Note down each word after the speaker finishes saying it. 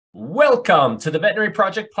Welcome to the Veterinary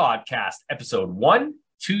Project Podcast, episode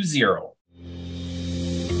 120.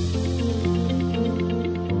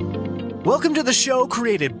 Welcome to the show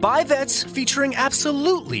created by vets featuring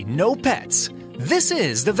absolutely no pets. This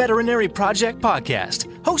is the Veterinary Project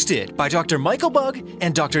Podcast, hosted by Dr. Michael Bugg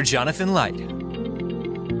and Dr. Jonathan Light.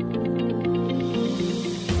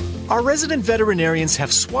 Our resident veterinarians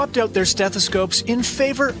have swapped out their stethoscopes in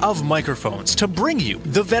favor of microphones to bring you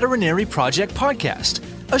the Veterinary Project Podcast,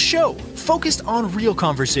 a show focused on real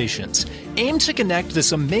conversations, aimed to connect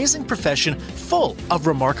this amazing profession full of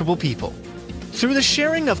remarkable people. Through the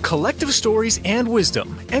sharing of collective stories and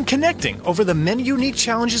wisdom, and connecting over the many unique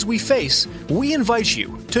challenges we face, we invite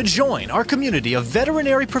you to join our community of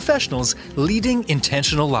veterinary professionals leading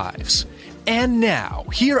intentional lives. And now,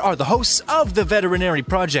 here are the hosts of the Veterinary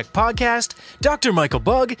Project Podcast, Dr. Michael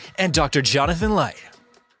Bugg and Dr. Jonathan Light.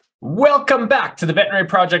 Welcome back to the Veterinary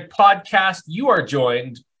Project Podcast. You are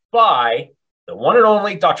joined by the one and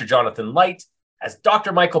only Dr. Jonathan Light, as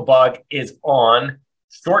Dr. Michael Bugg is on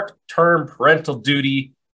short-term parental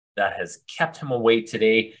duty that has kept him away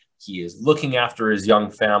today. He is looking after his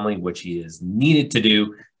young family, which he is needed to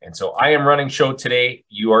do. And so I am running show today.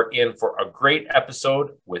 You are in for a great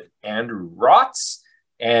episode with Andrew Rotz.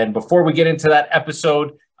 And before we get into that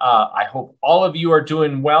episode, I hope all of you are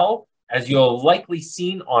doing well. As you'll likely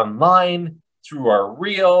seen online through our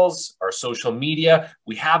reels, our social media,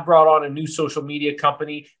 we have brought on a new social media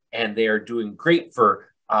company, and they are doing great for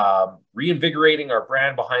reinvigorating our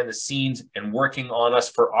brand behind the scenes and working on us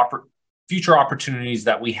for future opportunities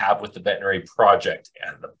that we have with the Veterinary Project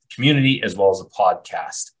and the community, as well as the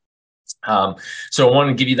podcast. So I want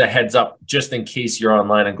to give you the heads up, just in case you're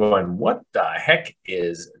online and going, what the heck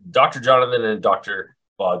is Dr. Jonathan and Dr.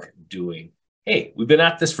 Bugg doing? Hey, we've been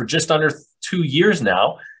at this for just under 2 years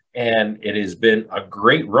now, and it has been a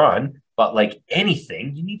great run. But like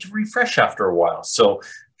anything, you need to refresh after a while. So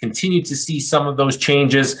continue to see some of those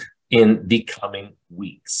changes in the coming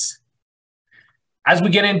weeks. As we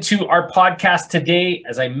get into our podcast today,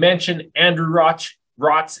 as I mentioned, Andrew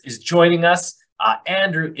Rotz is joining us.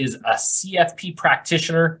 Andrew is a CFP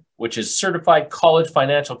practitioner, which is Certified College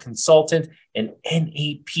Financial Consultant, and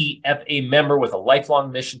NAPFA member with a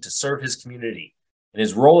lifelong mission to serve his community. In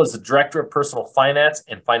his role as the Director of Personal Finance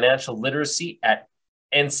and Financial Literacy at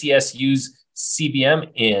NCSU's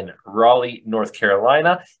CBM in Raleigh, North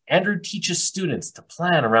Carolina, Andrew teaches students to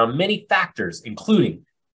plan around many factors, including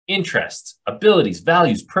interests, abilities,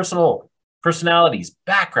 values, personalities,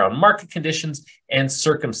 background, market conditions, and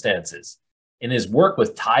circumstances. In his work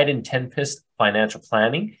with Tide Tempest Financial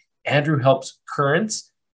Planning, Andrew helps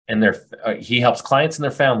clients and their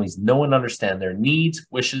families know and understand their needs,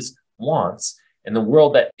 wishes, wants, and the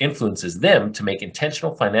world that influences them to make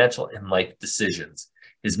intentional financial and life decisions.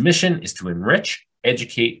 His mission is to enrich,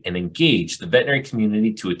 educate, and engage the veterinary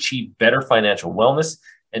community to achieve better financial wellness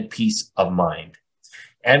and peace of mind.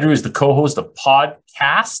 Andrew is the co-host of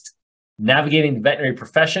Pawcast, Navigating the Veterinary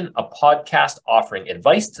Profession, a podcast offering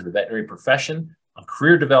advice to the veterinary profession on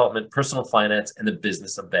career development, personal finance, and the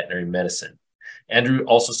business of veterinary medicine. Andrew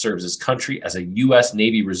also serves his country as a U.S.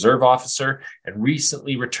 Navy Reserve officer and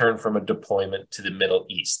recently returned from a deployment to the Middle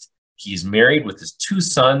East. He is married with his 2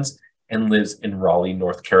 sons and lives in Raleigh,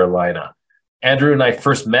 North Carolina. Andrew and I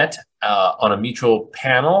first met on a mutual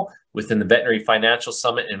panel within the Veterinary Financial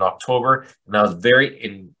Summit in October, and I was very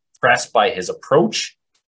impressed by his approach,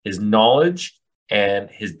 his knowledge, and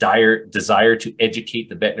his dire desire to educate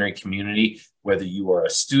the veterinary community, whether you are a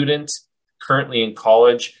student currently in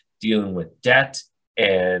college dealing with debt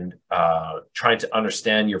and trying to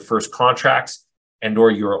understand your first contracts, and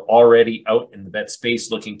or you're already out in the vet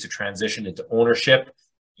space looking to transition into ownership.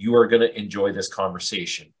 You are going to enjoy this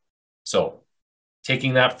conversation. So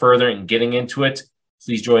taking that further and getting into it,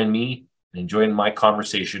 please join me in enjoying my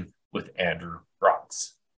conversation with Andrew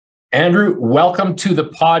Rotz. Andrew, welcome to the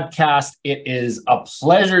podcast. It is a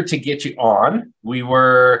pleasure to get you on. We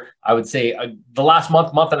were, I would say, the last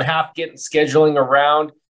month and a half getting scheduling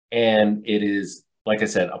around, and it is, like I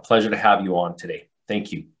said, a pleasure to have you on today.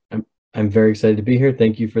 Thank you. I'm very excited to be here.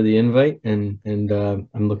 Thank you for the invite, and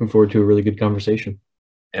I'm looking forward to a really good conversation.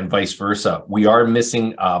 And vice versa. We are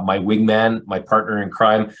missing my wingman, my partner in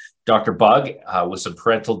crime, Dr. Bugg, with some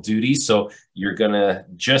parental duties. So you're going to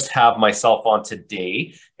just have myself on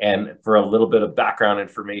today. And for a little bit of background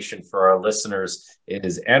information for our listeners, it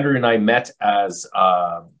is Andrew and I met as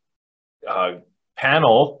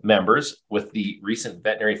panel members with the recent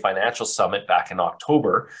Veterinary Financial Summit back in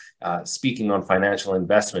October, speaking on financial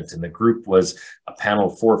investment. And the group was a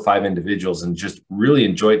panel of 4 or 5 individuals, and just really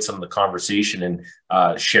enjoyed some of the conversation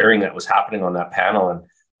and sharing that was happening on that panel, and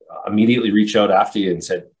immediately reached out after you and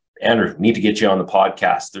said, Andrew, need to get you on the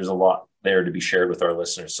podcast. There's a lot there to be shared with our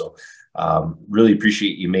listeners. So really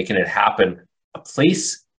appreciate you making it happen. A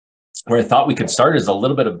place where I thought we could start is a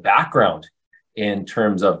little bit of background in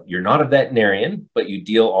terms of you're not a veterinarian, but you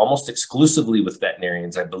deal almost exclusively with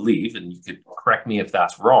veterinarians, I believe, and you could correct me if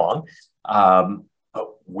that's wrong. But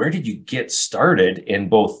where did you get started in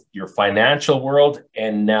both your financial world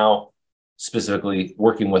and now specifically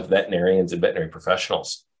working with veterinarians and veterinary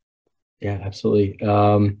professionals? Yeah, absolutely.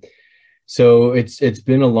 So it's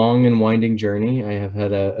been a long and winding journey. I have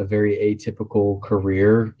had a very atypical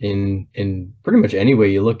career in pretty much any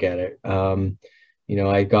way you look at it.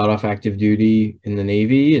 I got off active duty in the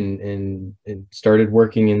Navy and started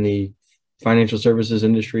working in the financial services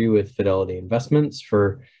industry with Fidelity Investments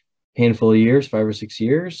for a handful of years, 5 or 6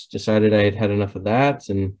 years. Decided I had had enough of that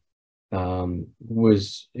and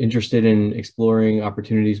was interested in exploring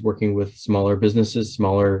opportunities working with smaller businesses,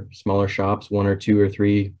 smaller shops, 1 or 2 or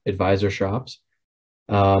 3 advisor shops.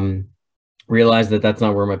 Realized that that's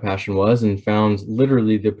not where my passion was and found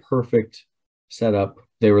literally the perfect setup.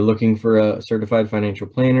 They were looking for a certified financial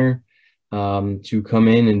planner to come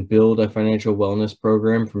in and build a financial wellness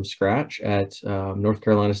program from scratch at North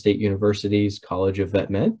Carolina State University's College of Vet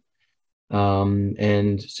Med.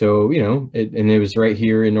 And so, it was right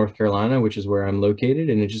here in North Carolina, which is where I'm located,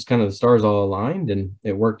 and it just kind of the stars all aligned and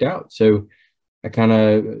it worked out. So I kind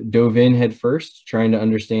of dove in head first, trying to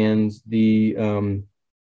understand the,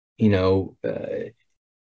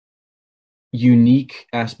 unique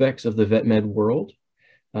aspects of the vet med world,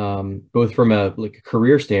 both from a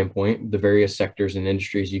career standpoint, the various sectors and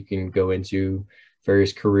industries you can go into,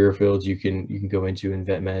 various career fields you can go into in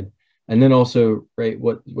vet med. And then also, right,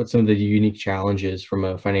 what some of the unique challenges from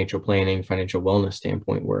a financial planning, financial wellness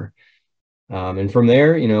standpoint were. And from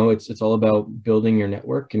there, it's all about building your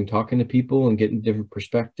network and talking to people and getting different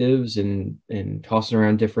perspectives and tossing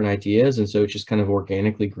around different ideas. And so it's just kind of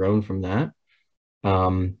organically grown from that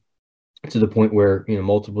to the point where,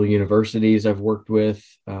 multiple universities I've worked with,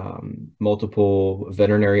 multiple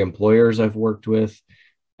veterinary employers I've worked with,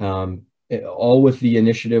 all with the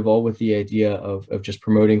initiative, all with the idea of just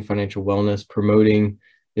promoting financial wellness, promoting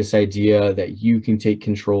this idea that you can take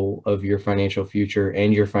control of your financial future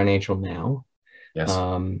and your financial now. Yes.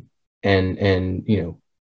 And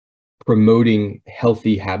promoting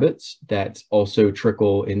healthy habits that also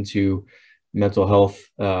trickle into mental health,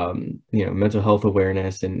 mental health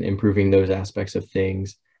awareness and improving those aspects of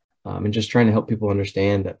things. And just trying to help people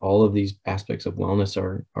understand that all of these aspects of wellness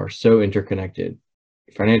are so interconnected.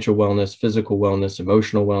 Financial wellness, physical wellness,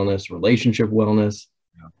 emotional wellness, relationship wellness,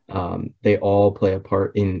 they all play a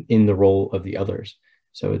part in the role of the others.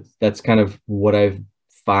 So that's kind of what I've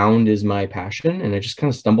found is my passion, and I just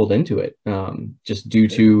kind of stumbled into it just due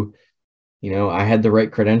to, I had the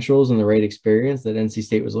right credentials and the right experience that NC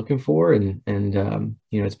State was looking for, and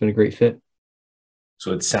it's been a great fit.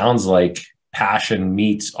 So it sounds like passion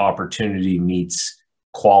meets opportunity meets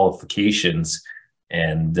qualifications.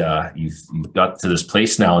 And you've got to this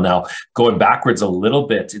place now. Now, going backwards a little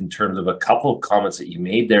bit in terms of a couple of comments that you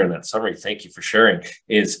made there in that summary, thank you for sharing,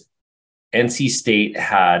 is NC State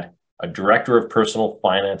had a director of personal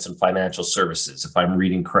finance and financial services, if I'm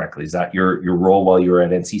reading correctly. Is that your role while you were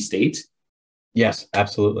at NC State? Yes,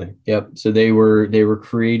 absolutely. Yep. So they were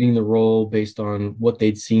creating the role based on what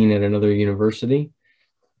they'd seen at another university.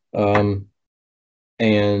 I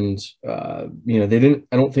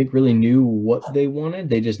don't think really knew what they wanted.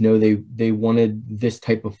 They just know they wanted this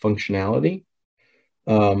type of functionality.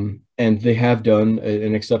 And they have done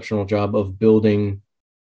an exceptional job of building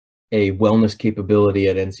a wellness capability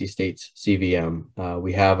at NC State's CVM.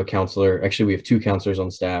 We have a counselor, actually we have 2 counselors on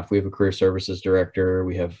staff. We have a career services director.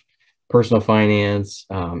 We have personal finance,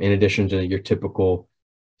 in addition to your typical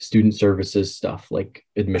student services stuff like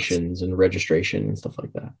admissions and registration and stuff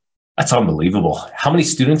like that. That's unbelievable. How many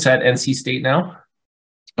students at NC State now?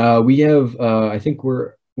 We have, I think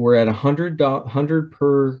we're at 100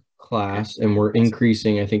 per class, and we're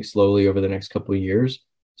increasing, I think, slowly over the next couple of years.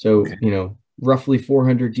 So, roughly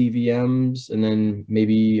 400 DVMs and then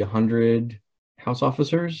maybe 100 house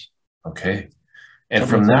officers. Okay. And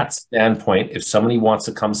from that standpoint, if somebody wants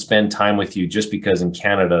to come spend time with you, just because in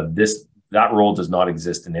Canada, that role does not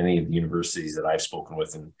exist in any of the universities that I've spoken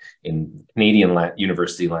with in Canadian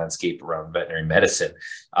university landscape around veterinary medicine.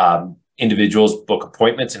 Individuals book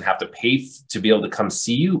appointments and have to pay to be able to come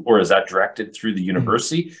see you, or is that directed through the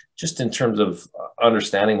university? Just in terms of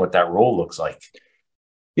understanding what that role looks like.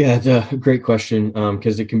 Yeah, it's a great question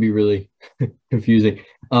because it can be really confusing.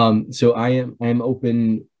 So I am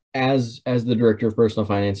open as the director of personal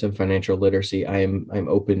finance and financial literacy. I'm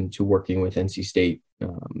open to working with NC State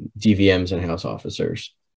DVMs and house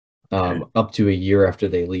officers. up to a year after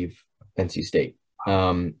they leave NC State.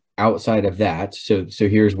 Outside of that, so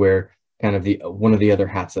here's where kind of one of the other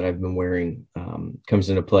hats that I've been wearing comes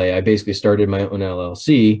into play. I basically started my own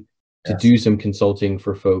LLC to do some consulting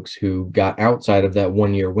for folks who got outside of that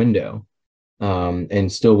 1 year window,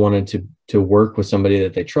 and still wanted to work with somebody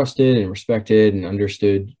that they trusted and respected and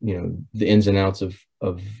understood, the ins and outs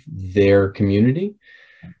of their community.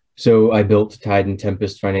 So I built Tide and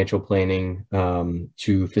Tempest Financial Planning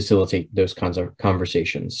to facilitate those kinds of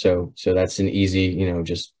conversations. So that's an easy,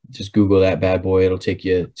 just Google that bad boy. It'll take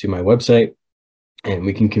you to my website, and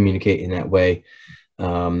we can communicate in that way.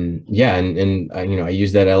 And I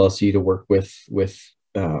use that LLC to work with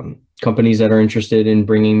companies that are interested in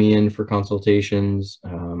bringing me in for consultations,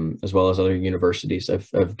 as well as other universities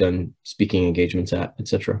I've done speaking engagements at,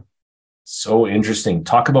 etc. So interesting.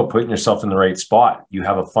 Talk about putting yourself in the right spot. You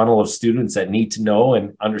have a funnel of students that need to know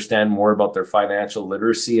and understand more about their financial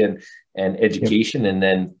literacy and education. Yep. And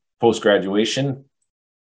then post-graduation,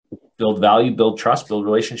 build value, build trust, build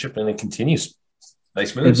relationship, and it continues.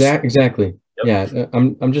 Nice moves. Exactly. Yep. Yeah.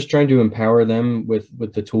 I'm just trying to empower them with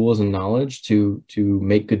the tools and knowledge to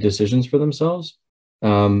make good decisions for themselves.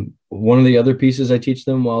 One of the other pieces I teach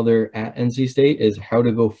them while they're at NC State is how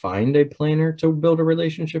to go find a planner to build a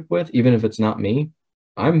relationship with, even if it's not me.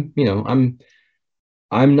 I'm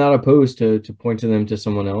not opposed to pointing them to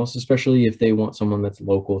someone else, especially if they want someone that's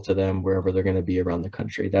local to them, wherever they're going to be around the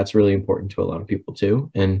country. That's really important to a lot of people too.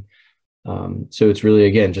 And so it's really,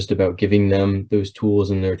 again, just about giving them those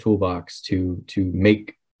tools in their toolbox to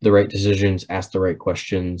make the right decisions, ask the right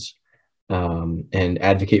questions, and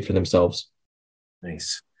advocate for themselves.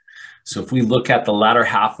 Nice. So if we look at the latter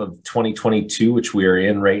half of 2022, which we are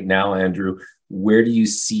in right now, Andrew, where do you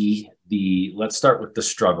see let's start with the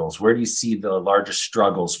struggles. Where do you see the largest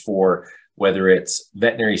struggles for whether it's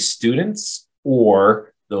veterinary students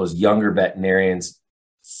or those younger veterinarians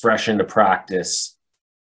fresh into practice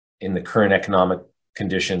in the current economic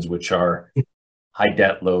conditions, which are high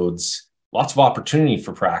debt loads, lots of opportunity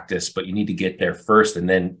for practice, but you need to get there first and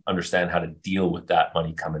then understand how to deal with that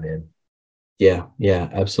money coming in? Yeah,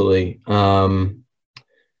 absolutely. I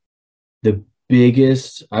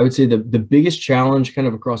would say the biggest challenge kind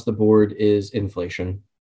of across the board is inflation,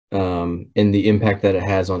 and the impact that it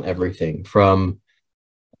has on everything from,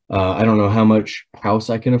 I don't know how much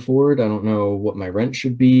house I can afford. I don't know what my rent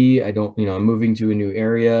should be. I'm moving to a new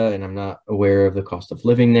area and I'm not aware of the cost of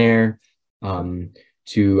living there.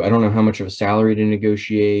 To, I don't know how much of a salary to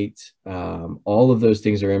negotiate. All of those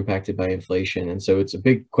things are impacted by inflation. And so it's a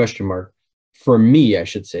big question mark for me, I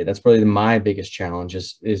should say. That's probably my biggest challenge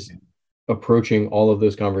is approaching all of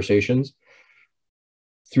those conversations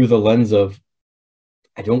through the lens of,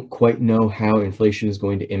 I don't quite know how inflation is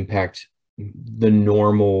going to impact the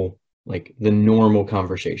normal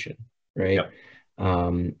conversation, right? Yep.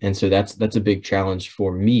 And so that's a big challenge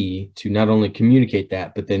for me to not only communicate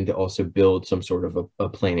that, but then to also build some sort of a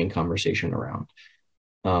planning conversation around.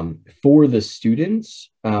 For the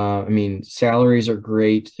students, salaries are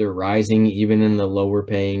great. They're rising even in the lower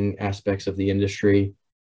paying aspects of the industry.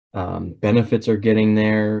 Benefits are getting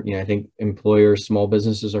there. I think employers, small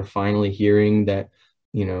businesses are finally hearing that,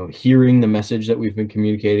 hearing the message that we've been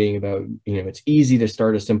communicating about, it's easy to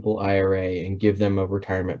start a simple IRA and give them a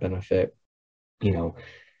retirement benefit.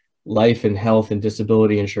 Life and health and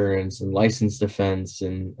disability insurance and licensed defense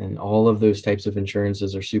and all of those types of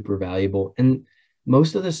insurances are super valuable. And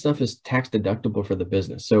most of this stuff is tax deductible for the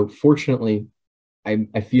business. So fortunately,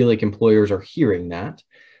 I feel like employers are hearing that.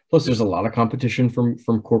 Plus, there's a lot of competition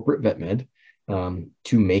from corporate vet med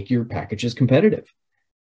to make your packages competitive.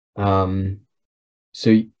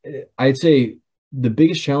 So I'd say the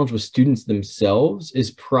biggest challenge with students themselves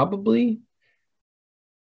is probably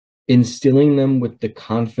instilling them with the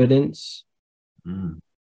confidence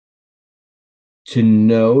to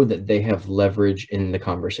know that they have leverage in the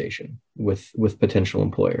conversation with potential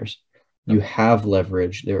employers. You have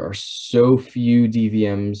leverage. There are so few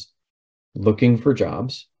DVMs looking for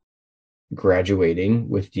jobs, graduating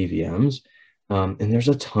with DVMs, and there's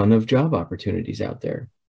a ton of job opportunities out there.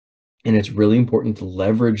 And it's really important to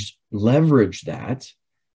leverage that,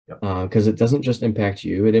 because it doesn't just impact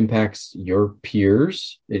you. It impacts your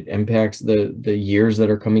peers. It impacts the years that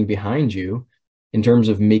are coming behind you in terms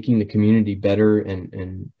of making the community better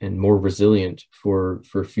and more resilient for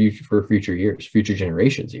future years, future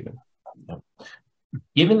generations even.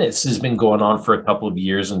 Given this has been going on for a couple of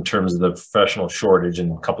years in terms of the professional shortage,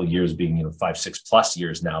 and a couple of years being 5-6+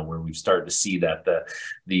 years now, where we've started to see that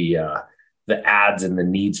the ads and the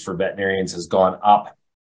needs for veterinarians has gone up.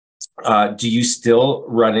 Do you still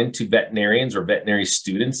run into veterinarians or veterinary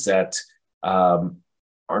students that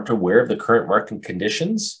aren't aware of the current market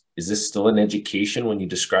conditions? Is this still an education when you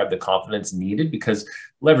describe the confidence needed? Because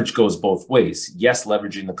leverage goes both ways. Yes,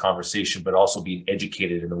 leveraging the conversation, but also being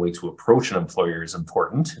educated in the way to approach an employer is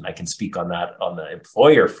important. And I can speak on that on the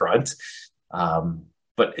employer front.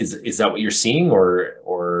 But is that what you're seeing,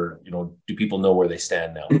 or do people know where they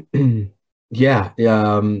stand now? Yeah.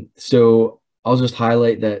 So I'll just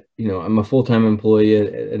highlight that, I'm a full-time employee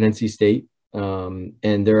at NC State,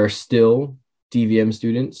 and there are still DVM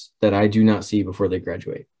students that I do not see before they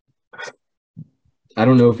graduate. I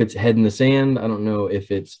don't know if it's head in the sand. I don't know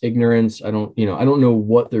if it's ignorance. I don't know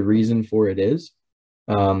what the reason for it is.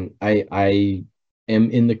 I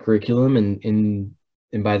am in the curriculum, and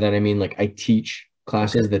by that I mean, like, I teach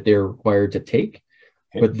classes that they're required to take,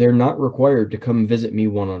 but they're not required to come visit me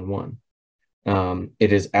one-on-one.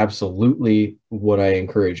 It is absolutely what I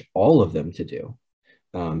encourage all of them to do,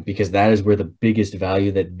 because that is where the biggest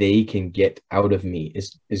value that they can get out of me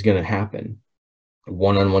is going to happen.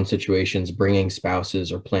 One-on-one situations, bringing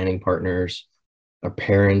spouses or planning partners or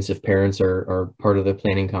parents, if parents are part of the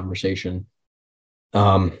planning conversation.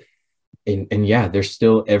 And yeah, there's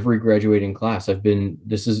still every graduating class.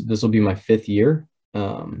 This will be my 5th year.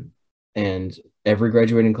 And every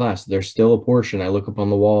graduating class, there's still a portion. I look up on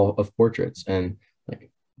the wall of portraits and,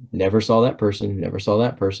 like, never saw that person, never saw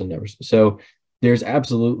that person, never. So there's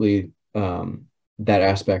absolutely that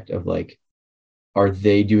aspect of, like, are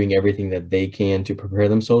they doing everything that they can to prepare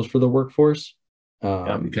themselves for the workforce?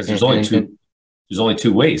 Because there's only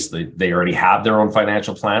two ways. They already have their own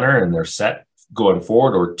financial planner and they're set going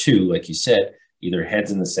forward, or two, like you said, either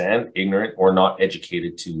heads in the sand, ignorant, or not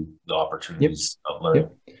educated to the opportunities of learning.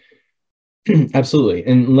 Yep. Absolutely.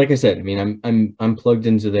 And like I said, I mean, I'm plugged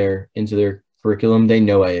into their curriculum. They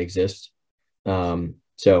know I exist. That's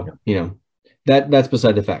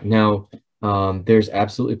beside the fact. Now, there's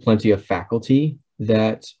absolutely plenty of faculty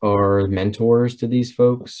that are mentors to these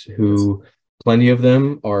folks who, plenty of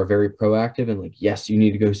them are very proactive and, like, yes, you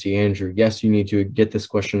need to go see Andrew. Yes, you need to get this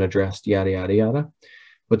question addressed, yada, yada, yada.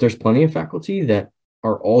 But there's plenty of faculty that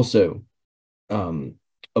are also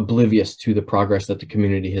oblivious to the progress that the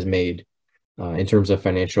community has made in terms of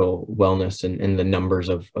financial wellness and the numbers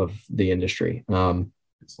of the industry.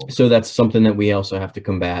 So that's something that we also have to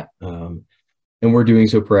combat. And we're doing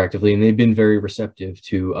so proactively, and they've been very receptive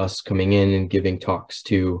to us coming in and giving talks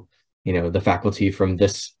to, the faculty from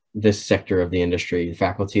this sector of the industry, the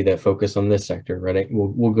faculty that focus on this sector, right?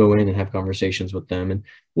 We'll go in and have conversations with them, and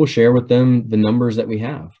we'll share with them the numbers that we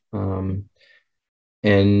have. And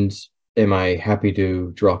am I happy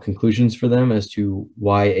to draw conclusions for them as to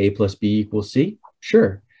why A plus B equals C?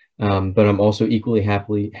 Sure. But I'm also equally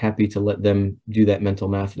happy to let them do that mental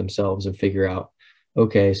math themselves and figure out,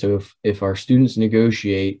 okay, so if our students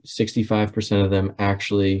negotiate, 65% of them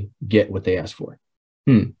actually get what they ask for.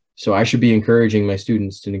 So I should be encouraging my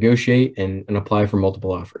students to negotiate and apply for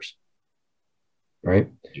multiple offers, right?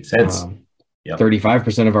 Makes sense.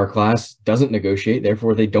 35% of our class doesn't negotiate,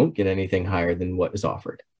 therefore they don't get anything higher than what is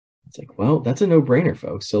offered. It's like, well, that's a no-brainer,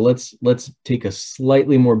 folks. So let's take a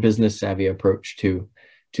slightly more business savvy approach to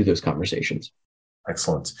those conversations.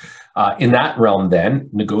 Excellent. In that realm, then,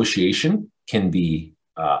 negotiation can be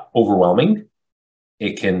overwhelming.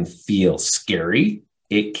 It can feel scary.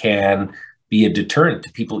 It can be a deterrent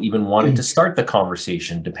to people even wanting to start the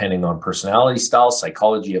conversation, depending on personality style,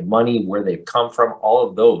 psychology of money, where they've come from, all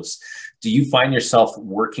of those. Do you find yourself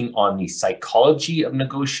working on the psychology of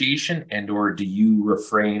negotiation, or do you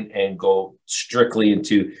refrain and go strictly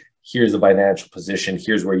into, here's the financial position,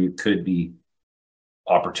 here's where you could be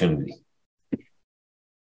opportunity?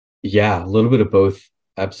 Yeah, a little bit of both.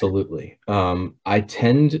 Absolutely. I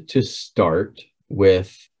tend to start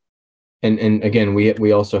with, and again,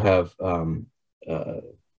 we also have a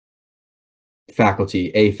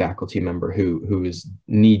faculty member who is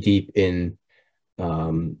knee deep in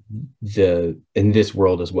this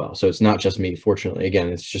world as well. So it's not just me, fortunately. Again,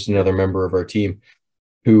 it's just another member of our team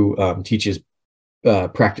who teaches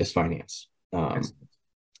practice finance.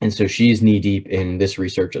 And so she's knee deep in this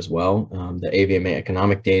research as well, the AVMA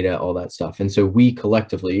economic data, all that stuff. And so we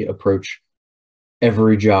collectively approach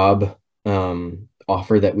every job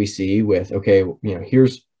offer that we see with, okay,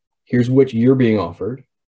 here's what you're being offered.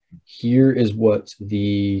 Here is what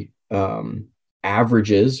the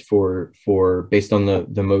average is for based on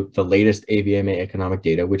the latest AVMA economic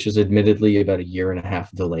data, which is admittedly about 1.5 years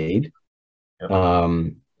delayed. Yep.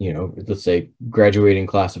 Let's say graduating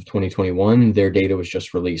class of 2021, their data was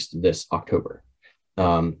just released this October.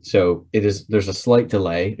 So there's a slight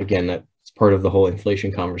delay. Again, that's part of the whole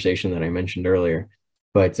inflation conversation that I mentioned earlier.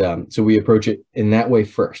 But so we approach it in that way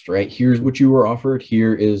first, right? Here's what you were offered.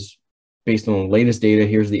 Here is based on the latest data,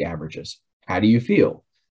 here's the averages. How do you feel?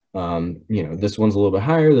 This one's a little bit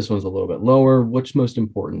higher, this one's a little bit lower. What's most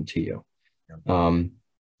important to you?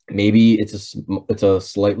 Maybe it's a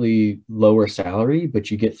slightly lower salary,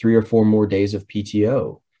 but you get 3 or 4 more days of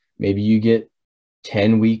PTO. Maybe you get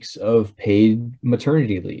 10 weeks of paid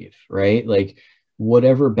maternity leave, right? Like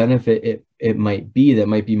whatever benefit it might be that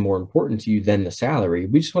might be more important to you than the salary.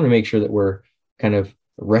 We just want to make sure that we're kind of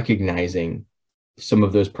recognizing some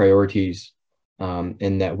of those priorities,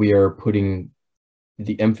 and that we are putting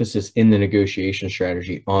the emphasis in the negotiation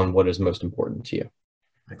strategy on what is most important to you.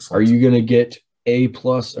 Excellent. Are you going to get A+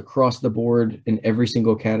 across the board in every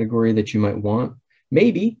single category that you might want?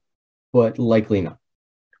 Maybe, but likely not.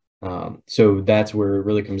 So that's where it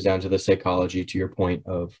really comes down to the psychology, to your point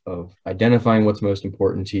of identifying what's most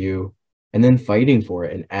important to you and then fighting for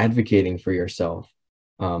it and advocating for yourself.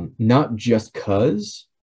 Not just cause,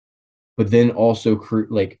 but then also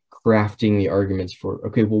crafting the arguments for,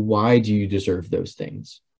 okay, well, why do you deserve those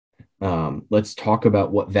things? Let's talk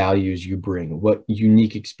about what values you bring. What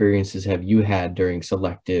unique experiences have you had during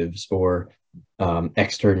selectives or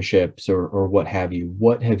externships or what have you?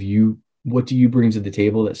 What do you bring to the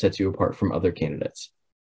table that sets you apart from other candidates?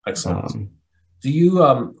 Excellent. Do you,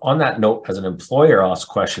 on that note, as an employer, ask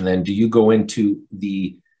question, then do you go into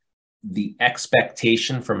the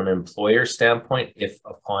expectation from an employer standpoint, if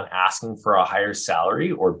upon asking for a higher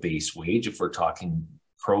salary or base wage, if we're talking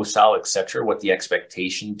pro-sal, et cetera, what the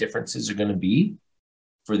expectation differences are going to be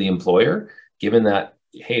for the employer, given that,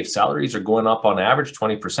 hey, if salaries are going up on average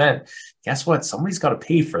 20%, guess what? Somebody's got to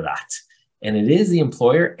pay for that. And it is the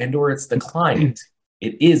employer and or it's the client.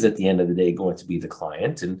 It is at the end of the day going to be the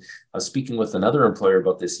client. And I was speaking with another employer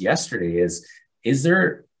about this yesterday, is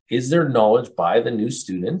there knowledge by the new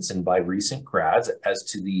students and by recent grads as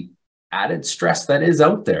to the added stress that is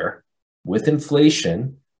out there with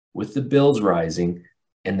inflation, with the bills rising,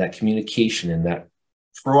 and that communication and that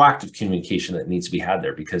proactive communication that needs to be had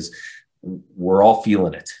there, because we're all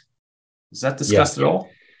feeling it. Is that discussed at all?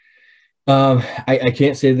 I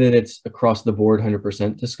can't say that it's across the board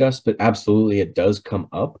 100% discussed, but absolutely it does come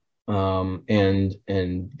up. And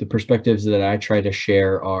the perspectives that I try to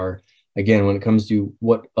share are, again, when it comes to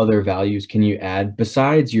what other values can you add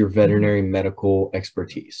besides your veterinary medical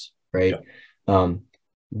expertise, right? Yeah.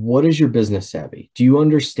 What is your business savvy? Do you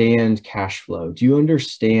understand cash flow? Do you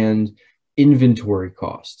understand inventory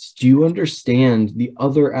costs? Do you understand the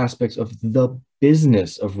other aspects of the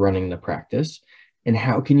business of running the practice? And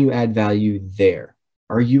how can you add value there?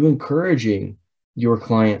 Are you encouraging your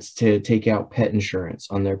clients to take out pet insurance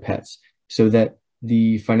on their pets so that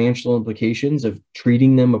the financial implications of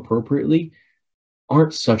treating them appropriately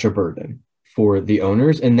aren't such a burden for the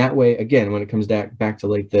owners? And that way, again, when it comes back to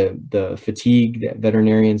like the fatigue that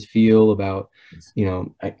veterinarians feel about,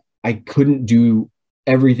 I couldn't do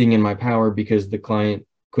everything in my power because the client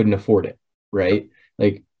couldn't afford it, right?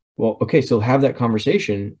 Like, well, okay, so have that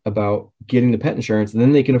conversation about getting the pet insurance, and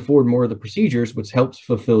then they can afford more of the procedures, which helps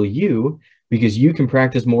fulfill you because you can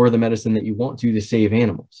practice more of the medicine that you want to save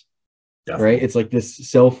animals. Definitely. Right? It's like this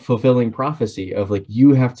self-fulfilling prophecy of like,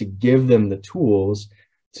 you have to give them the tools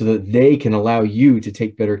so that they can allow you to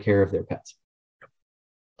take better care of their pets.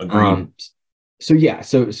 Agreed.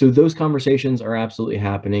 So those conversations are absolutely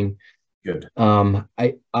happening. Good.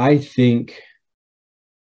 I think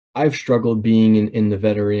I've struggled being in the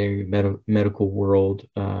veterinary medical world,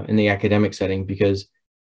 in the academic setting, because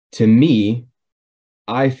to me,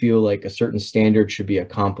 I feel like a certain standard should be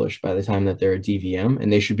accomplished by the time that they're a DVM,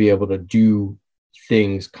 and they should be able to do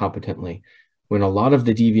things competently. When a lot of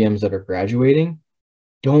the DVMs that are graduating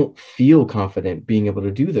don't feel confident being able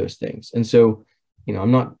to do those things. And so,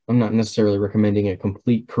 I'm not necessarily recommending a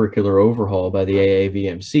complete curricular overhaul by the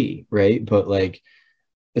AAVMC, right? But like,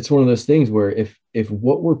 it's one of those things where if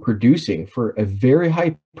what we're producing for a very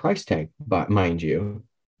high price tag, mind you,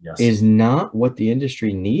 yes, is not what the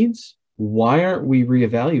industry needs, why aren't we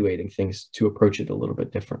reevaluating things to approach it a little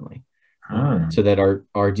bit differently, so that our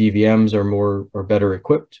DVMs are better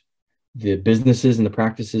equipped, the businesses and the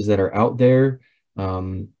practices that are out there,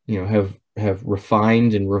 have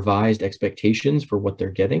refined and revised expectations for what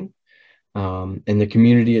they're getting, and the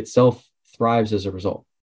community itself thrives as a result.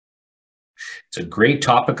 It's a great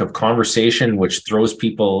topic of conversation, which throws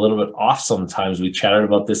people a little bit off sometimes. We chatted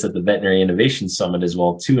about this at the Veterinary Innovation Summit as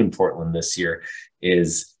well, too, in Portland this year,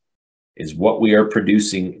 is what we are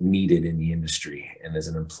producing needed in the industry? And as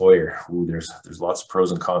an employer, there's lots of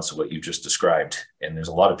pros and cons to what you just described. And there's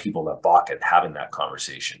a lot of people that balk at having that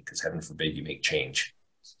conversation because heaven forbid you make change.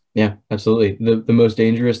 Yeah, absolutely. The most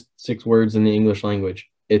dangerous 6 words in the English language.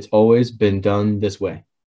 It's always been done this way.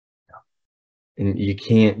 And you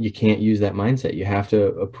can't use that mindset. You have to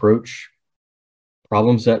approach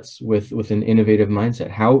problem sets with an innovative mindset.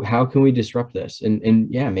 How can we disrupt this?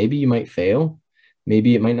 And yeah, maybe you might fail.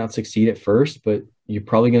 Maybe it might not succeed at first, but you're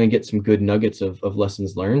probably going to get some good nuggets of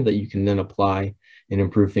lessons learned that you can then apply and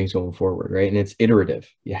improve things going forward, right? And it's iterative.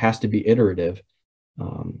 It has to be iterative.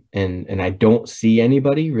 And I don't see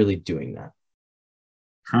anybody really doing that.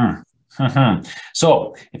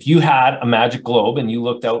 So if you had a magic globe and you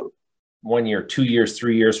looked out 1 year, 2 years,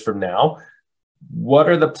 3 years from now, what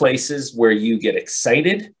are the places where you get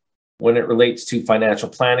excited when it relates to financial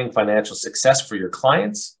planning, financial success for your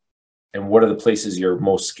clients? And what are the places you're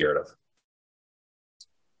most scared of?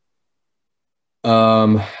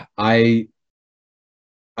 I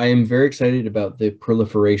am very excited about the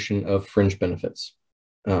proliferation of fringe benefits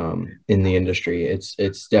in the industry.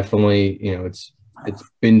 It's definitely, it's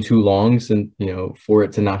been too long since, for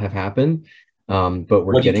it to not have happened. But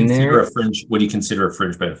we're getting there. What do you consider a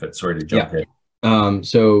fringe benefit? Sorry to jump in.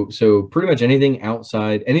 So pretty much anything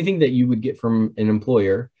that you would get from an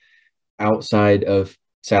employer outside of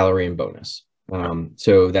salary and bonus.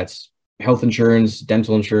 So that's health insurance,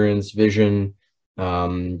 dental insurance, vision,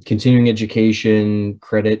 continuing education,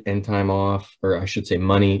 credit and time off, or I should say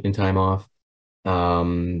money and time off,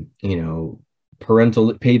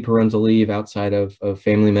 paid parental leave outside of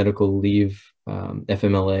family medical leave,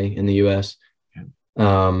 FMLA in the US,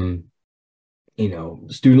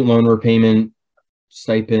 student loan repayment,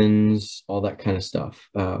 stipends, all that kind of stuff.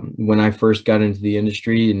 When I first got into the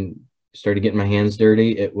industry and started getting my hands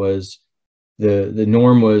dirty, it was the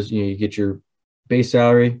norm was, you get your base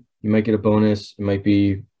salary, you might get a bonus, it might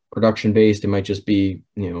be production based, it might just be,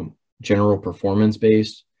 general performance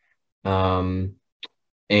based. And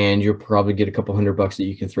you'll probably get a couple $100 that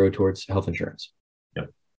you can throw towards health insurance.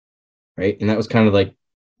 Yep. Right. And that was kind of like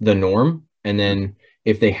the norm. And then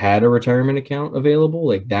if they had a retirement account available,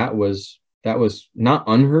 like that was not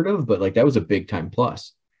unheard of, but like that was a big time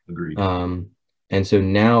plus. Agreed. And so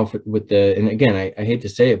now and again, I hate to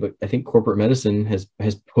say it, but I think corporate medicine has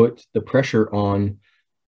put the pressure on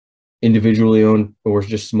individually owned or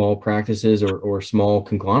just small practices or small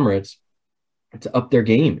conglomerates to up their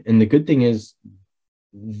game. And the good thing is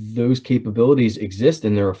those capabilities exist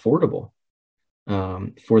and they're affordable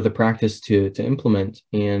for the practice to implement.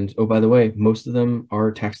 And oh, by the way, most of them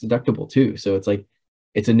are tax deductible too. So it's like,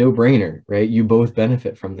 it's a no-brainer, right? You both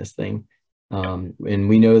benefit from this thing. And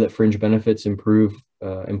we know that fringe benefits improve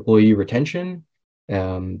employee retention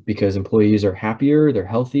because employees are happier, they're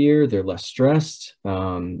healthier, they're less stressed.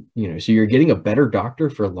 So you're getting a better doctor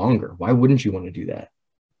for longer. Why wouldn't you want to do that?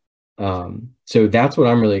 So that's what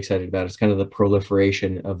I'm really excited about. It's kind of the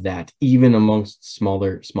proliferation of that, even amongst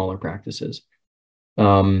smaller practices.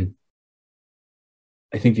 I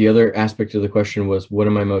think the other aspect of the question was, what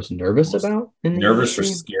am I most nervous about? Nervous or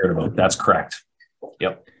scared about? That's correct.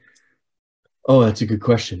 Yep. Oh, that's a good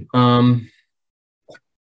question.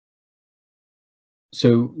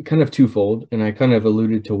 So kind of twofold, and I kind of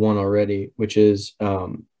alluded to one already, which is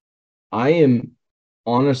I am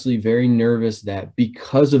honestly very nervous that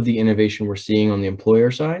because of the innovation we're seeing on the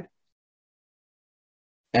employer side,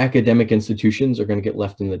 academic institutions are going to get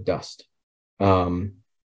left in the dust.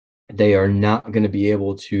 They are not going to be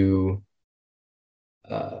able to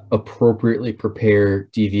appropriately prepare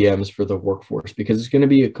DVMs for the workforce because it's going to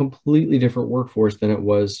be a completely different workforce than it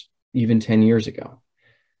was even 10 years ago.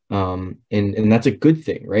 And that's a good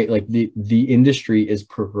thing, right? Like the industry is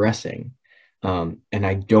progressing. And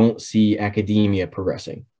I don't see academia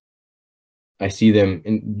progressing. I see them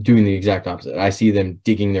doing the exact opposite. I see them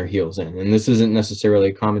digging their heels in. And this isn't necessarily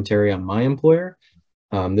a commentary on my employer.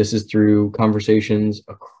 This is through conversations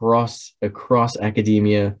across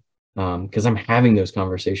academia, because I'm having those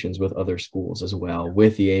conversations with other schools as well,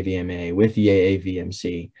 with the AVMA, with the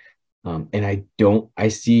AAVMC. And I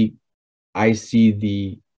see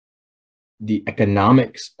the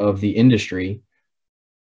economics of the industry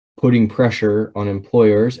putting pressure on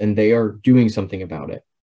employers, and they are doing something about it.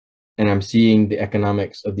 And I'm seeing the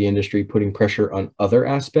economics of the industry putting pressure on other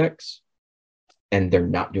aspects, and they're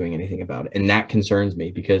not doing anything about it. And that concerns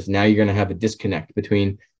me because now you're going to have a disconnect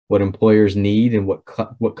between what employers need and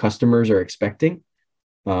what customers are expecting,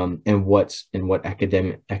 and what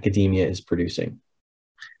academia is producing.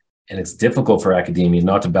 And it's difficult for academia,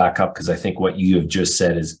 not to back up, because I think what you have just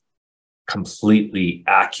said is completely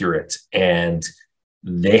accurate. And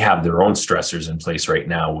they have their own stressors in place right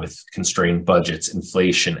now with constrained budgets,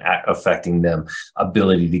 inflation affecting them,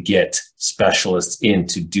 ability to get specialists in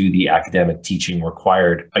to do the academic teaching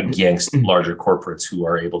required against larger corporates who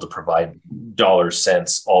are able to provide dollars,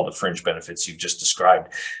 cents, all the fringe benefits you've just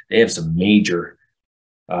described. They have some major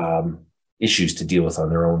issues to deal with on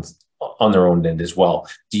their own end as well.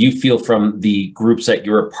 Do you feel from the groups that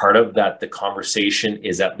you're a part of that the conversation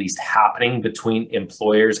is at least happening between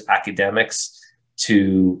employers, academics,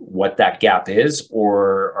 to what that gap is,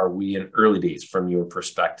 or are we in early days from your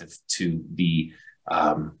perspective to the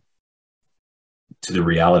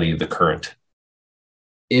reality of the current?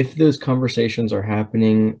 If those conversations are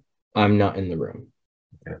happening, I'm not in the room.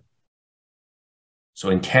 Okay. So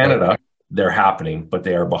in Canada, they're happening, but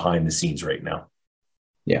they are behind the scenes right now.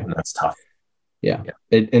 Yeah. And that's tough. Yeah.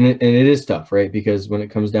 It is tough, right? Because when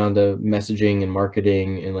it comes down to messaging and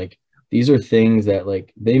marketing, and like, these are things that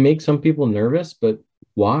like they make some people nervous, but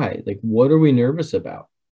why? Like, what are we nervous about?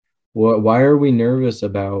 Why are we nervous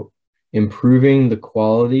about improving the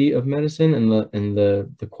quality of medicine and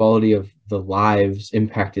the quality of the lives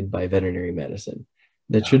impacted by veterinary medicine?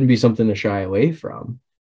 That shouldn't be something to shy away from.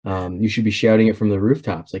 You should be shouting it from the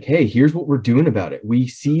rooftops, like, hey, here's what we're doing about it. We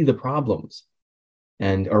see the problems.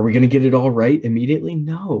 And are we going to get it all right immediately?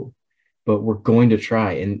 No, but we're going to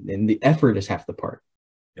try. And the effort is half the part.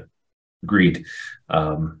 Yep. Agreed.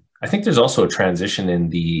 I think there's also a transition in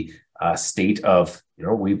the state of,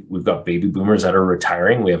 we've got baby boomers that are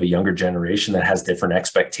retiring. We have a younger generation that has different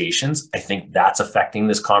expectations. I think that's affecting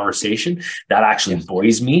this conversation. That actually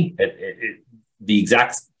buoys me. The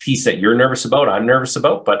exact piece that you're nervous about, I'm nervous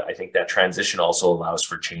about, but I think that transition also allows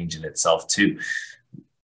for change in itself too.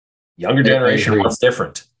 Younger generation wants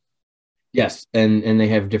different. Yes. And they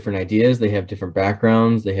have different ideas. They have different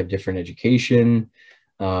backgrounds. They have different education.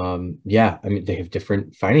 I mean, they have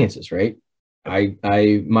different finances, right?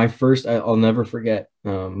 I'll never forget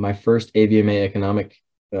my first AVMA economic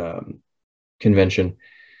convention.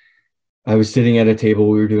 I was sitting at a table.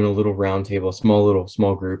 We were doing a little round table,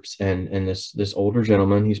 small groups, and this older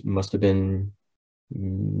gentleman, he must have been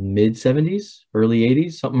mid 70s, early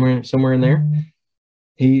 80s, somewhere in there.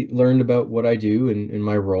 He learned about what I do in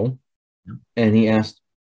my role, and he asked,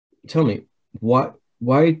 "Tell me,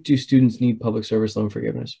 why do students need public service loan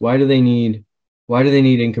forgiveness? Why do they need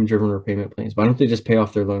income-driven repayment plans? Why don't they just pay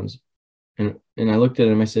off their loans?" And I looked at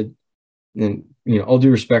him. I said, and all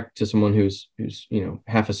due respect to someone who's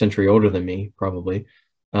half a century older than me, probably,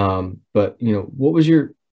 but what was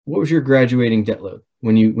your graduating debt load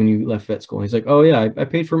when you left vet school? And he's like, "Oh yeah, I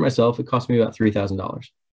paid for it myself. It cost me about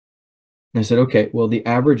 $3,000." And I said, "Okay, well, the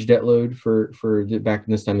average debt load for back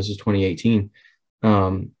in this time, this is 2018,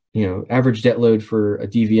 average debt load for a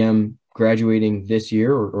DVM graduating this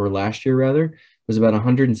year or last year rather was about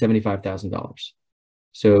 $175,000.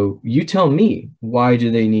 So you tell me, why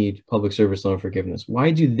do they need public service loan forgiveness?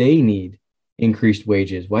 Why do they need increased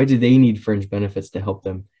wages? Why do they need fringe benefits to help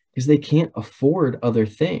them? Because they can't afford other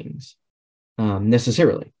things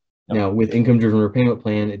necessarily. Yep. Now, with income-driven repayment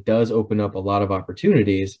plan, it does open up a lot of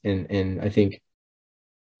opportunities, and I think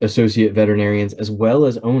associate veterinarians as well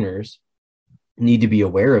as owners need to be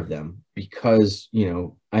aware of them, because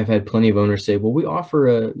I've had plenty of owners say, "Well, we offer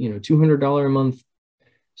a $200 a month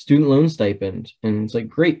student loan stipend," and it's like,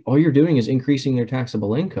 great, all you're doing is increasing their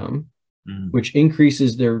taxable income, which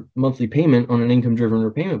increases their monthly payment on an income-driven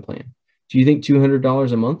repayment plan. Do you think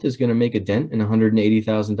 $200 a month is going to make a dent in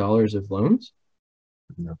 $180,000 of loans?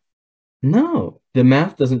 No, the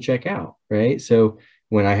math doesn't check out, right? So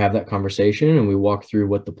when I have that conversation and we walk through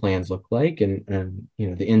what the plans look like and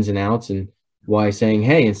the ins and outs, and why saying,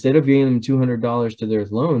 hey, instead of giving them $200 to their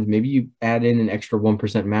loans, maybe you add in an extra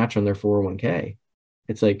 1% match on their 401k.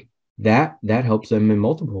 It's like that helps them in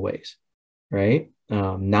multiple ways, right?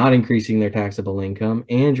 Not increasing their taxable income,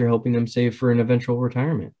 and you're helping them save for an eventual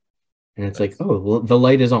retirement. And it's like, oh, well, the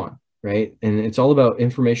light is on, right? And it's all about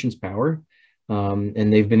information's power.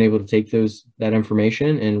 And they've been able to take that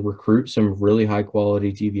information and recruit some really high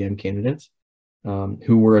quality DVM candidates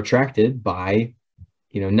who were attracted by,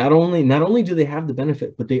 not only do they have the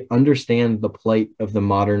benefit, but they understand the plight of the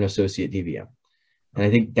modern associate DVM. And I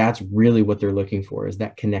think that's really what they're looking for, is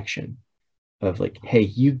that connection of like, hey,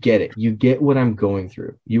 you get it. You get what I'm going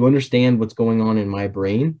through. You understand what's going on in my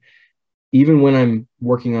brain. Even when I'm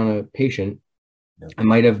working on a patient, I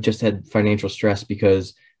might have just had financial stress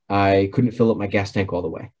because I couldn't fill up my gas tank all the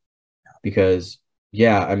way, because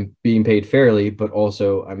I'm being paid fairly, but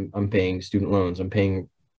also I'm paying student loans. I'm paying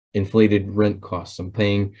inflated rent costs. I'm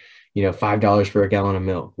paying, $5 for a gallon of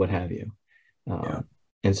milk, what have you.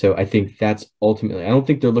 And so I think that's ultimately, I don't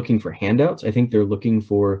think they're looking for handouts. I think they're looking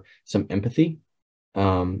for some empathy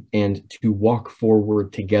and to walk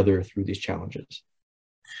forward together through these challenges.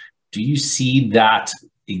 Do you see that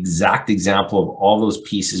exact example of all those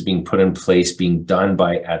pieces being put in place, being done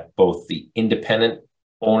at both the independent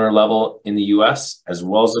owner level in the US as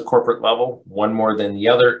well as the corporate level, one more than the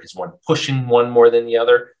other? Is one pushing one more than the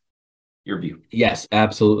other? Your view? Yes,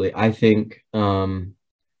 absolutely. I think what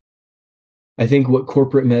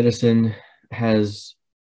corporate medicine has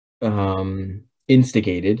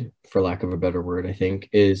instigated, for lack of a better word, I think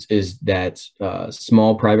is that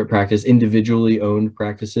small private practice, individually owned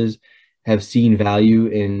practices have seen value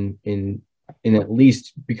in at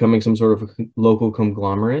least becoming some sort of a local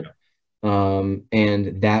conglomerate.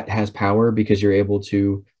 And that has power because you're able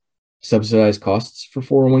to subsidize costs for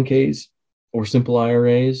 401ks or simple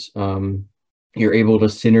IRAs. You're able to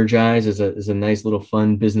synergize is a nice little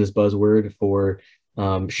fun business buzzword for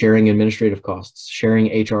sharing administrative costs,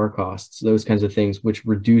 sharing HR costs, those kinds of things, which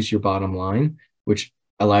reduce your bottom line, which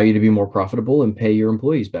allow you to be more profitable and pay your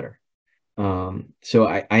employees better. So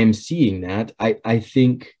I am seeing that. I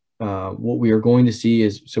think what we are going to see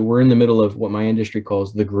is, so we're in the middle of what my industry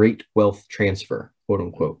calls the great wealth transfer, quote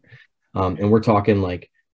unquote. And we're talking like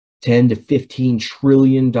 10 to 15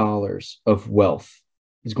 trillion dollars of wealth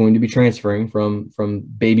is going to be transferring from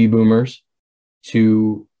baby boomers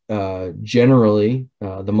to generally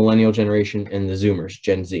the millennial generation and the Zoomers,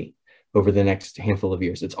 Gen Z, over the next handful of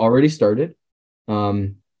years. It's already started.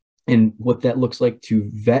 And what that looks like to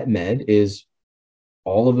vet med is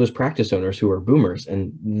all of those practice owners who are boomers,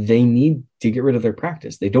 and they need to get rid of their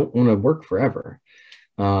practice. They don't want to work forever.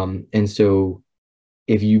 And so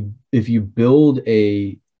if you build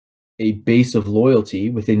a base of loyalty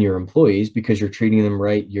within your employees because you're treating them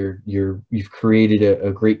right, you've created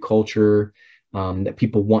a great culture that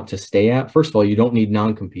people want to stay at. First of all, you don't need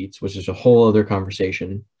non-competes, which is a whole other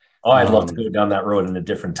conversation. Oh, I'd love to go down that road in a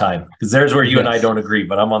different time, because there's where you and I don't agree,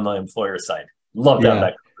 but I'm on the employer side. Love to have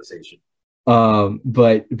that conversation.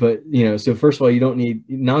 But so first of all, you don't need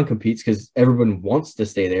non-competes because everyone wants to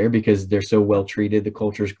stay there because they're so well treated. The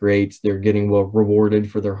culture's great. They're getting well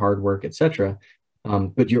rewarded for their hard work, etc.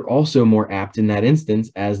 But you're also more apt in that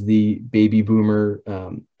instance as the baby boomer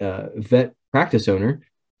vet practice owner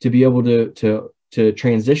to be able to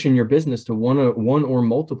transition your business to one or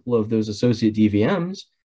multiple of those associate DVMs,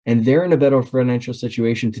 and they're in a better financial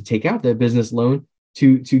situation to take out that business loan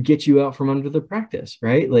to get you out from under the practice,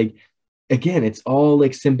 right? Like, again, it's all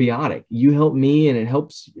like symbiotic. You help me and it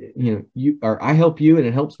helps, I help you and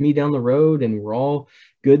it helps me down the road, and we're all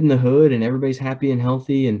good in the hood and everybody's happy and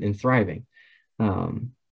healthy and thriving.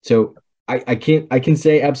 So I can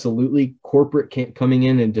say absolutely corporate coming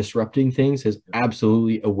in and disrupting things has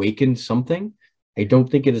absolutely awakened something. I don't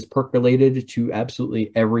think it is percolated to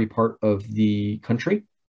absolutely every part of the country,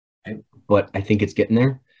 but I think it's getting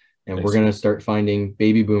there. And we're going to start finding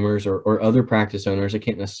baby boomers or other practice owners. I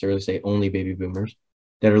can't necessarily say only baby boomers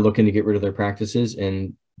that are looking to get rid of their practices,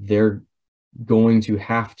 and they're going to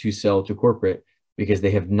have to sell to corporate because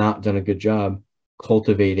they have not done a good job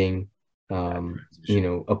cultivating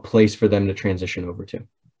a place for them to transition over to.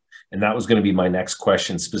 And that was going to be my next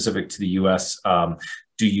question, specific to the US.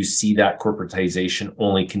 Do you see that corporatization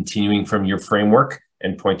only continuing from your framework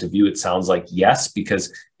and point of view? It sounds like yes,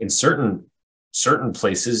 because in certain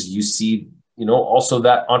places you see, also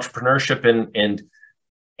that entrepreneurship and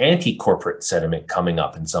anti-corporate sentiment coming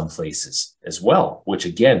up in some places as well, which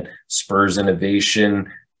again spurs innovation,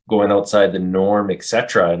 going outside the norm,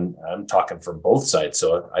 etc. And I'm talking from both sides,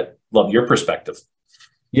 so I love your perspective.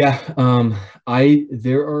 Yeah,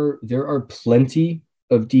 there are plenty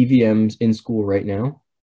of DVMs in school right now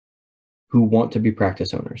who want to be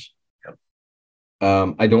practice owners.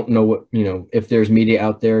 Yep. I don't know what, if there's media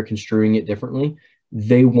out there construing it differently.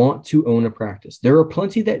 They want to own a practice. There are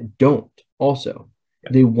plenty that don't also.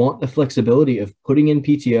 Yep. They want the flexibility of putting in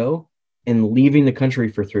PTO and leaving the country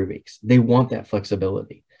for 3 weeks. They want that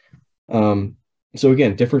flexibility. So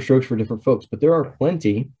again, different strokes for different folks, but there are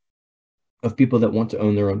plenty of people that want to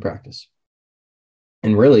own their own practice.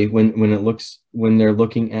 And really, when they're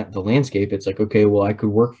looking at the landscape, it's like, okay, well, I could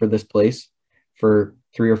work for this place for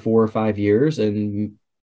 3 or 4 or 5 years, and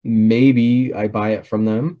maybe I buy it from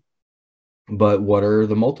them. But what are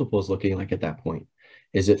the multiples looking like at that point?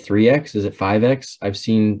 Is it 3x? Is it 5x? I've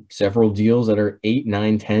seen several deals that are 8,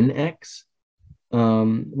 9, 10x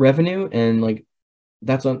revenue, and like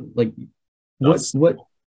that's on like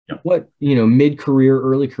what mid-career,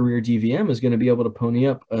 early career DVM is going to be able to pony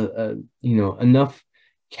up enough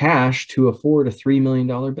cash to afford a $3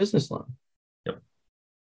 million business loan. Yep.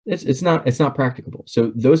 It's not practicable.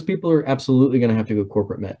 So those people are absolutely going to have to go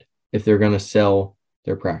corporate med if they're going to sell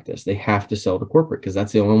their practice. They have to sell to corporate because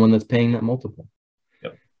that's the only one that's paying that multiple.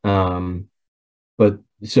 Yep. But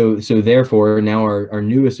so therefore now our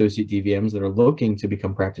new associate DVMs that are looking to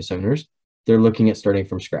become practice owners, they're looking at starting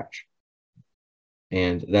from scratch.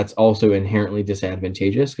 And that's also inherently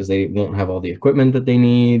disadvantageous because they won't have all the equipment that they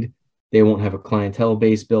need. They won't have a clientele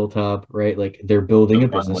base built up, right? Like they're building a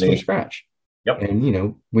business from scratch. Yep.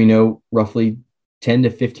 And, we know roughly 10 to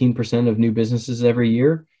 15% of new businesses every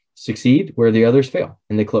year succeed where the others fail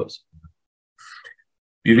and they close.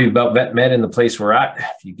 Beauty about vet med in the place we're at.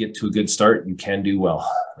 If you get to a good start, you can do well.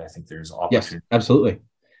 I think there's opportunity. Yes, absolutely.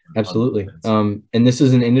 Absolutely. And this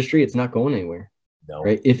is an industry, it's not going anywhere. No.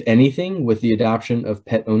 Right. If anything, with the adoption of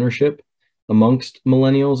pet ownership amongst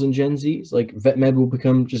millennials and Gen Zs, like vet med will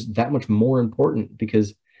become just that much more important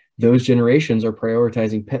because those generations are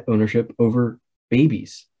prioritizing pet ownership over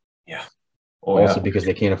babies. Yeah. Because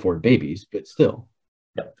they can't afford babies, but still.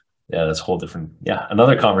 Yep. Yeah, that's a whole different,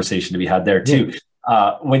 another conversation to be had there too.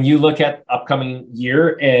 When you look at upcoming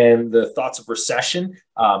year and the thoughts of recession,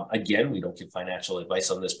 again, we don't give financial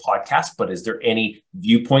advice on this podcast, but is there any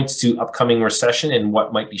viewpoints to upcoming recession and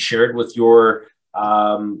what might be shared with your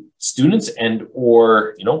students and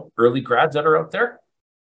or early grads that are out there?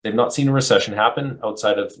 They've not seen a recession happen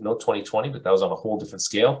outside of 2020, but that was on a whole different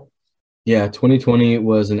scale. Yeah, 2020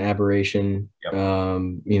 was an aberration.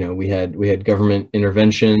 Yep. We had government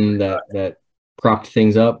intervention that propped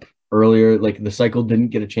things up earlier. Like the cycle didn't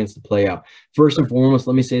get a chance to play out. First and foremost,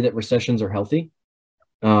 let me say that recessions are healthy.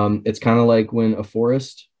 It's kind of like when a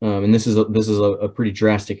forest, and this is a pretty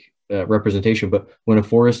drastic representation, but when a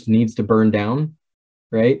forest needs to burn down,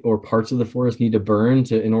 right, or parts of the forest need to burn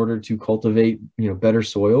in order to cultivate better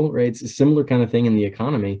soil, right? It's a similar kind of thing in the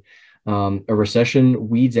economy. A recession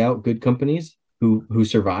weeds out good companies who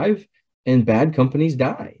survive, and bad companies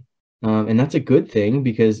die, and that's a good thing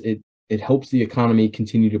because it helps the economy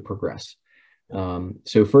continue to progress.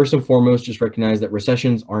 So first and foremost, just recognize that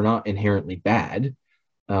recessions are not inherently bad.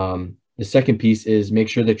 The second piece is make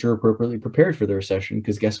sure that you're appropriately prepared for the recession,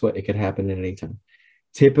 because guess what? It could happen at any time.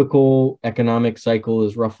 Typical economic cycle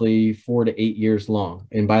is roughly 4 to 8 years long.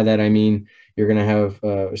 And by that, I mean, you're going to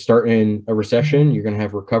have start in a recession, you're going to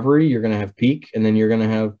have recovery, you're going to have peak, and then you're going to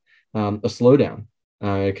have a slowdown,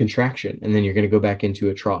 a contraction, and then you're going to go back into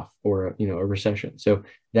a trough or a recession. So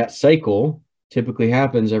that cycle typically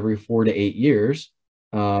happens every 4 to 8 years.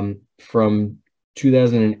 From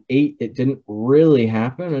 2008, it didn't really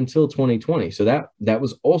happen until 2020. So that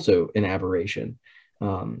was also an aberration.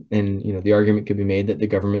 And the argument could be made that the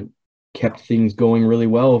government kept things going really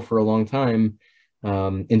well for a long time,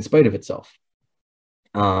 in spite of itself.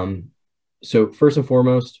 So first and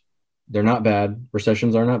foremost, they're not bad.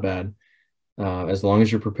 Recessions are not bad, as long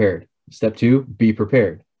as you're prepared. Step 2, be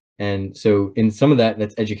prepared. And so in some of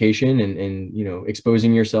that's education and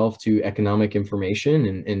exposing yourself to economic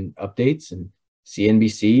information and updates and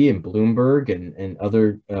CNBC and Bloomberg and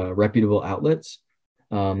other reputable outlets.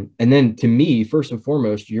 And then to me, first and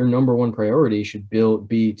foremost, your number one priority should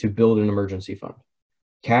be to build an emergency fund.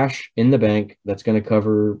 Cash in the bank that's going to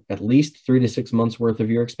cover at least 3 to 6 months worth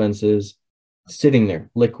of your expenses, sitting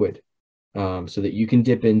there liquid, so that you can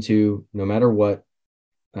dip into no matter what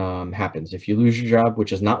happens. If you lose your job,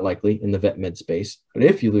 which is not likely in the vet med space, but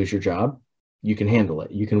if you lose your job, you can handle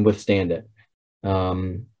it. You can withstand it.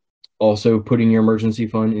 Also, putting your emergency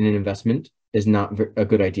fund in an investment is not a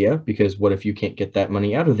good idea, because what if you can't get that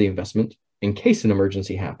money out of the investment in case an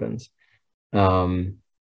emergency happens? And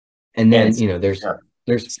then,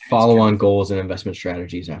 there's follow-on goals and investment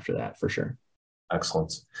strategies after that, for sure.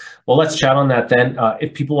 Excellent. Well, let's chat on that then.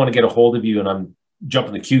 If people want to get a hold of you, and I'm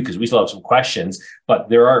jumping the queue because we still have some questions, but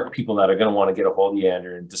there are people that are going to want to get a hold of you,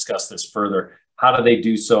 Andrew, and discuss this further. How do they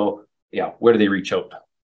do so? Yeah, where do they reach out?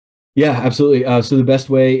 Yeah, absolutely. So the best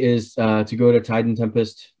way is to go to Tide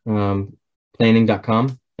Tempest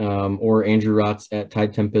Planning.com, or Andrew Rotz at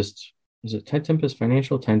Tide Tempest. Is it Tide Tempest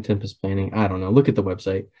Financial? Tide Tempest Planning? I don't know. Look at the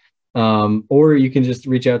website. Or you can just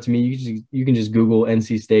reach out to me. You can just Google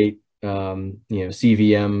NC State,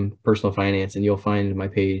 CVM personal finance, and you'll find my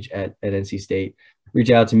page at NC State.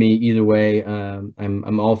 Reach out to me either way.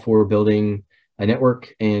 I'm all for building a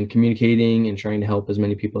network and communicating and trying to help as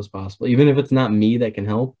many people as possible. Even if it's not me that can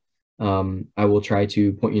help, I will try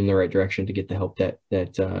to point you in the right direction to get the help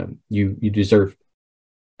that you deserve.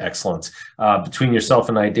 Excellent. Between yourself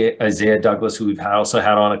and Isaiah Douglas, who we've also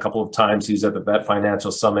had on a couple of times, who's at the Vet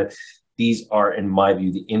Financial Summit, these are, in my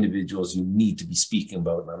view, the individuals you need to be speaking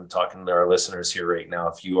about. And I'm talking to our listeners here right now.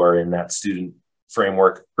 If you are in that student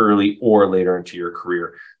framework early or later into your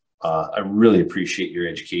career, I really appreciate your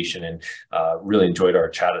education and really enjoyed our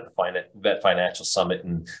chat at the Vet Financial Summit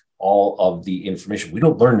and all of the information. We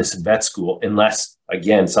don't learn this in vet school unless,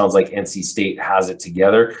 again, sounds like NC State has it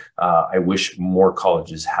together. I wish more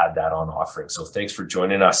colleges had that on offering. So thanks for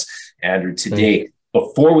joining us, Andrew, today.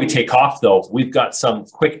 Before we take off, though, we've got some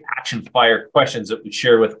quick action fire questions that we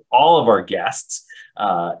share with all of our guests.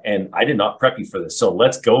 And I did not prep you for this. So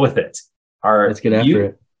let's go with it. Let's get after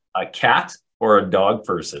it. A cat or a dog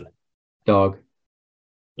person? Dog.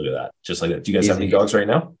 Look at that. Just like that. Do you guys have any dogs right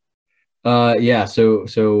now? Yeah.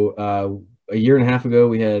 So a year and a half ago,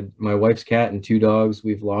 we had my wife's cat and 2 dogs.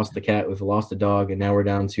 We've lost the cat, we've lost a dog, and now we're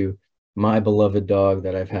down to my beloved dog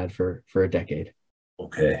that I've had for a decade.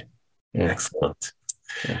 Okay. Yeah. Excellent.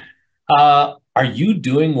 Yeah. Are you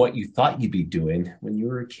doing what you thought you'd be doing when you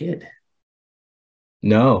were a kid?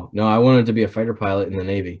 No, I wanted to be a fighter pilot in the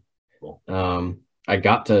Navy. Cool. I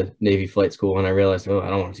got to Navy flight school and I realized, I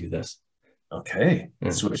don't want to do this. Okay. Yeah.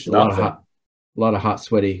 Switch A lot of hot,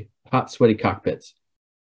 sweaty cockpits.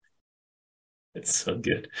 It's so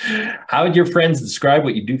good. How would your friends describe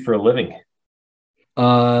what you do for a living?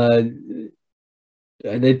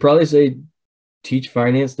 They'd probably say teach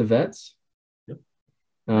finance to vets. Yep.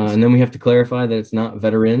 And then we have to clarify that it's not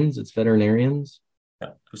veterans, it's veterinarians.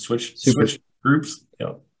 Yeah. Switch groups.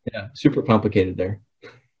 Yep. Yeah. Super complicated there.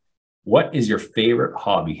 What is your favorite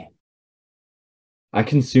hobby? I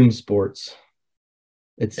consume sports.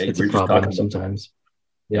 It's a problem sometimes.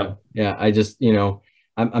 Yeah. Yeah. I just,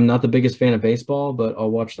 I'm not the biggest fan of baseball, but I'll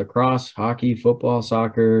watch lacrosse, hockey, football,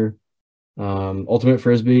 soccer, ultimate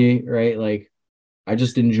frisbee, right? Like, I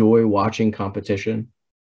just enjoy watching competition.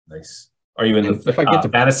 Nice. Are you in the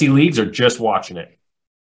fantasy leagues or just watching it?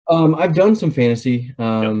 I've done some fantasy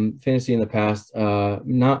in the past.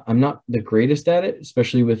 I'm not the greatest at it,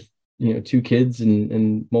 especially with 2 kids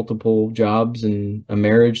and multiple jobs and a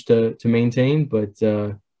marriage to maintain. But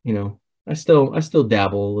I still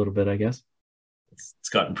dabble a little bit, I guess. It's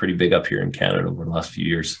gotten pretty big up here in Canada over the last few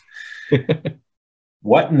years.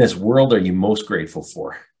 What in this world are you most grateful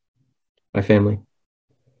for? My family.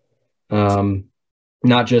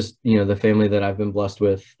 Not just, the family that I've been blessed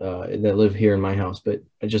with that live here in my house, but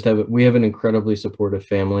we have an incredibly supportive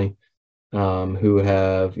family who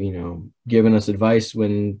have, given us advice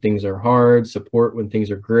when things are hard, support when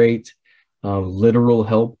things are great, literal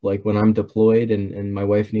help, like when I'm deployed and my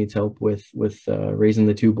wife needs help with raising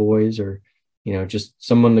the 2 boys, or, just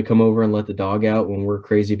someone to come over and let the dog out when we're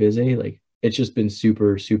crazy busy. Like, it's just been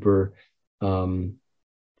super, super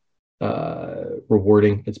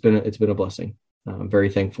rewarding. It's been a blessing. I'm very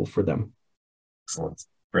thankful for them. Excellent.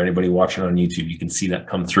 For anybody watching on YouTube, you can see that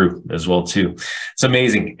come through as well too. It's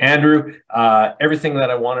amazing. Andrew, everything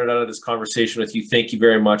that I wanted out of this conversation with you, thank you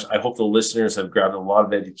very much. I hope the listeners have grabbed a lot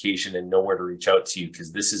of education and know where to reach out to you,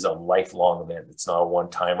 because this is a lifelong event. It's not a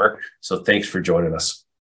one-timer. So thanks for joining us.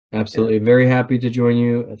 Absolutely. Very happy to join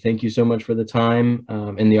you. Thank you so much for the time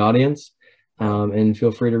and the audience. And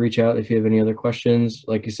feel free to reach out if you have any other questions.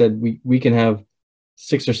 Like you said, we can have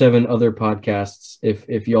 6 or 7 other podcasts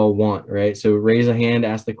if y'all want, right? So raise a hand,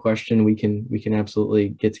 ask the question. We can absolutely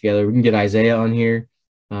get together. We can get Isaiah on here.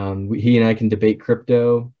 He and I can debate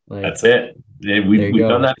crypto. That's it. We've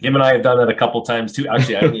done that. Him and I have done that a couple times too.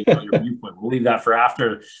 Actually, I don't even know your viewpoint. We'll leave that for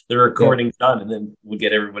after the recording's done, and then we'll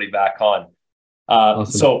get everybody back on.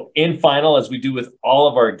 Awesome. So in final, as we do with all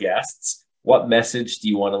of our guests, what message do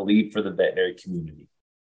you want to leave for the veterinary community?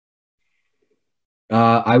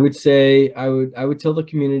 I would say I would tell the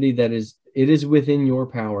community that it is within your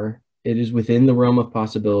power. It is within the realm of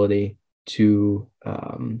possibility to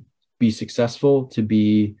be successful, to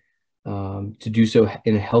do so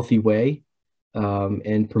in a healthy way,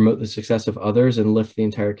 and promote the success of others and lift the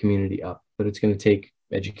entire community up. But it's going to take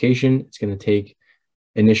education. It's going to take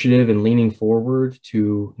initiative and leaning forward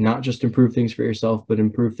to not just improve things for yourself, but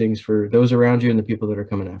improve things for those around you and the people that are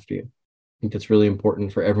coming after you. I think that's really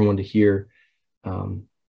important for everyone to hear,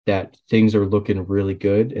 that things are looking really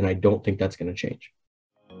good, and I don't think that's going to change.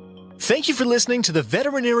 Thank you for listening to the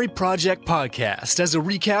Veterinary Project Podcast. As a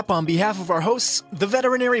recap, on behalf of our hosts, the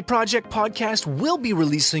Veterinary Project Podcast will be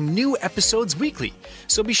releasing new episodes weekly,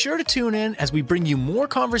 so be sure to tune in as we bring you more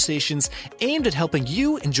conversations aimed at helping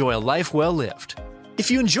you enjoy a life well lived. If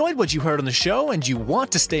you enjoyed what you heard on the show and you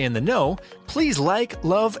want to stay in the know, please like,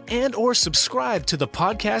 love, and/or subscribe to the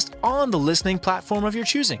podcast on the listening platform of your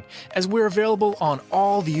choosing, as we're available on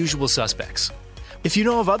all the usual suspects. If you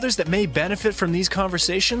know of others that may benefit from these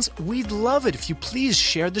conversations, we'd love it if you please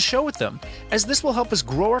share the show with them, as this will help us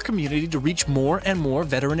grow our community to reach more and more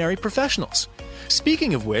veterinary professionals.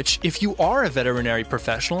 Speaking of which, if you are a veterinary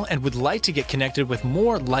professional and would like to get connected with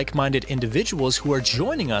more like-minded individuals who are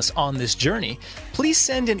joining us on this journey, please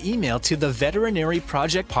send an email to the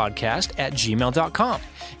veterinaryprojectpodcast@gmail.com,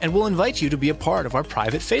 and we'll invite you to be a part of our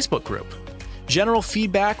private Facebook group. General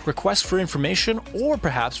feedback, requests for information, or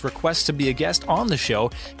perhaps requests to be a guest on the show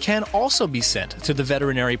can also be sent to the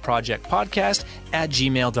Veterinary Project Podcast at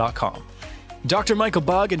gmail.com. Dr. Michael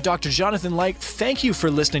Bugg and Dr. Jonathan Light, thank you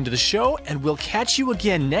for listening to the show, and we'll catch you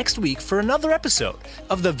again next week for another episode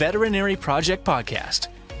of the Veterinary Project Podcast.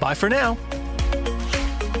 Bye for now.